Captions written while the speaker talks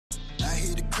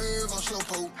swerve on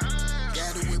slowpoke.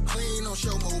 Got it whip clean on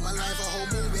show mode. My life a whole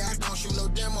movie, I don't shoot no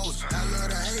demos. I love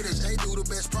the haters, they do the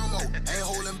best promo. Ain't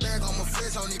holding back on my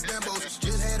flex on these bimbos.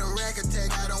 Just had a rack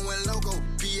attack, I don't win logo.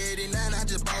 P89, I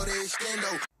just bought a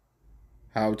extendo.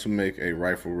 How to make a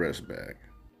rifle rest bag.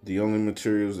 The only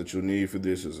materials that you'll need for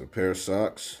this is a pair of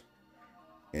socks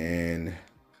and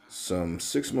some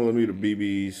 6mm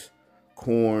BBs,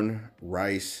 corn,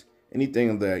 rice, anything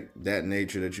of that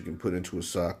nature that you can put into a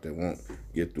sock that won't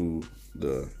get through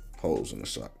the holes in the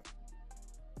sock.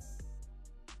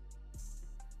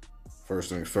 First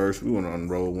things first, we want to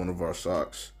unroll one of our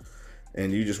socks,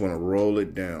 and you just want to roll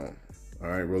it down. All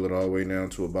right, roll it all the way down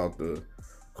to about the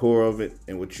core of it.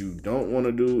 And what you don't want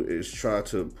to do is try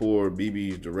to pour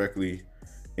BBs directly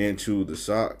into the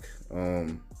sock.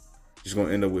 Just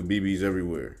gonna end up with BBs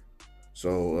everywhere.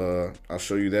 So I'll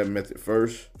show you that method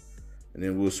first, and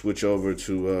then we'll switch over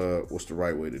to what's the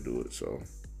right way to do it. So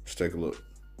let's take a look.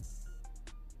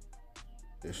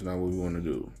 That's not what we want to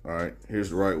do. All right,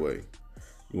 here's the right way.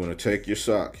 You want to take your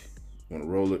sock, you want to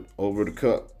roll it over the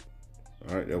cup.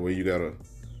 All right, that way you got a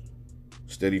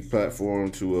steady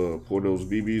platform to pour those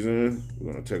BBs in.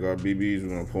 We're gonna take our BBs, we're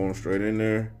gonna pour them straight in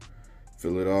there,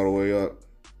 fill it all the way up.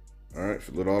 All right,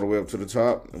 fill it all the way up to the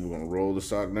top, and we're gonna roll the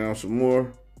sock down some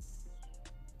more.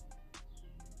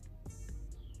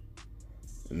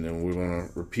 And then we're gonna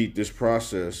repeat this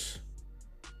process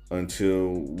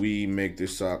until we make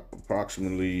this sock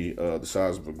approximately the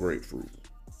size of a grapefruit.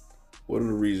 What are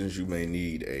the reasons you may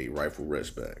need a rifle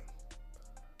rest bag?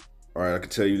 All right, I can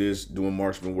tell you this, doing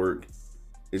marksman work,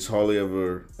 it's hardly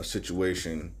ever a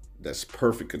situation that's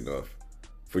perfect enough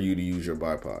for you to use your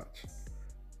bipods.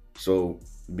 So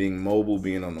being mobile,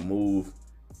 being on the move,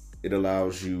 it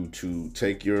allows you to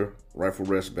take your rifle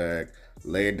rest bag,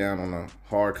 lay it down on a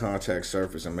hard contact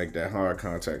surface, and make that hard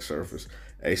contact surface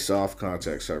a soft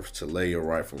contact surface to lay your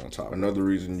rifle on top. Another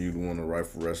reason you'd want a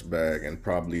rifle rest bag, and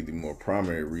probably the more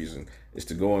primary reason, is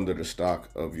to go under the stock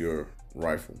of your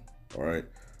rifle. All right,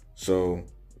 so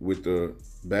with the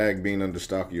bag being under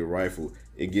stock of your rifle,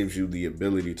 it gives you the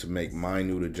ability to make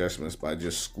minute adjustments by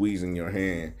just squeezing your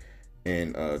hand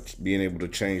and being able to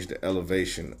change the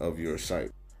elevation of your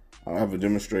sight. I'll have a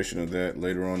demonstration of that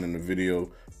later on in the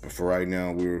video, but for right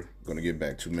now, we're gonna get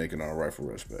back to making our rifle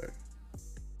rest bag.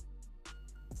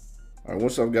 All right,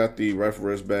 once I've got the rifle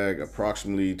rest bag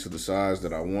approximately to the size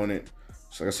that I want it,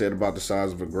 so like I said, about the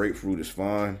size of a grapefruit is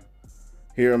fine.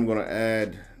 Here I'm gonna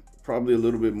add probably a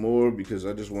little bit more because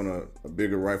I just want a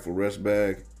bigger rifle rest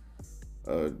bag.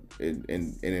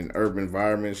 In urban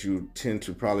environments, you tend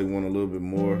to probably want a little bit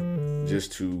more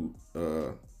just to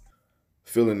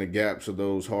fill in the gaps of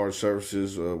those hard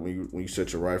surfaces when you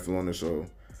set your rifle on it. So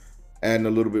adding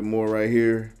a little bit more right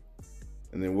here.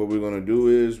 And then what we're gonna do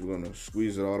is we're gonna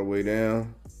squeeze it all the way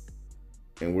down,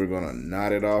 and we're gonna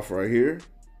knot it off right here.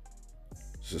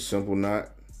 It's a simple knot.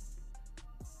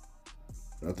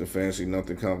 Nothing fancy,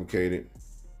 nothing complicated.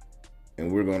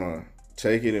 And we're gonna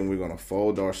take it and we're gonna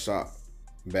fold our sock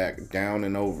back down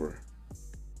and over.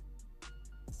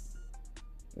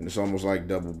 And it's almost like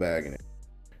double bagging it.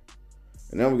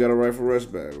 And now we got a rifle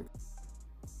rest bag.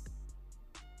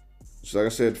 So like I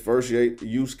said, first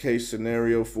use case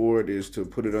scenario for it is to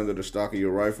put it under the stock of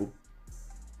your rifle.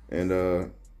 And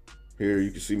here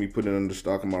you can see me putting it under the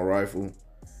stock of my rifle.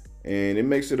 And it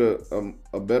makes it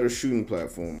a better shooting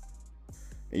platform.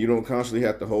 And you don't constantly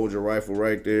have to hold your rifle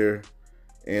right there.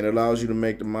 And it allows you to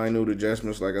make the minute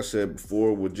adjustments, like I said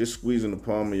before, with just squeezing the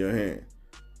palm of your hand.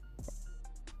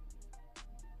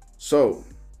 So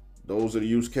those are the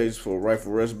use cases for a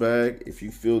rifle rest bag if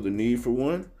you feel the need for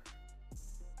one.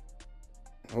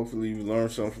 Hopefully you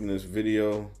learned something from this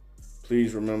video.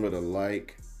 Please remember to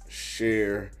like,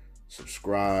 share,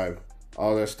 subscribe.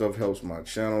 All that stuff helps my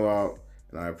channel out.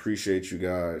 And I appreciate you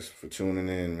guys for tuning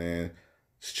in, man.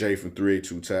 It's Jay from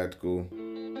 382 Tactical.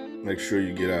 Make sure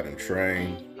you get out and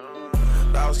train.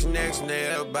 Lost connection to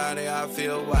everybody, I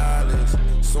feel wireless.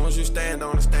 As soon as you stand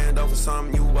on the stand up for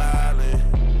something, you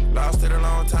wildin'. Lost it a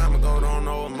long time ago, don't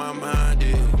know what my mind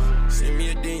is. Send me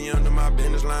a D under my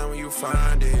business line when you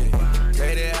find it.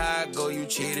 Say that how I go, you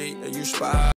cheated and you spy.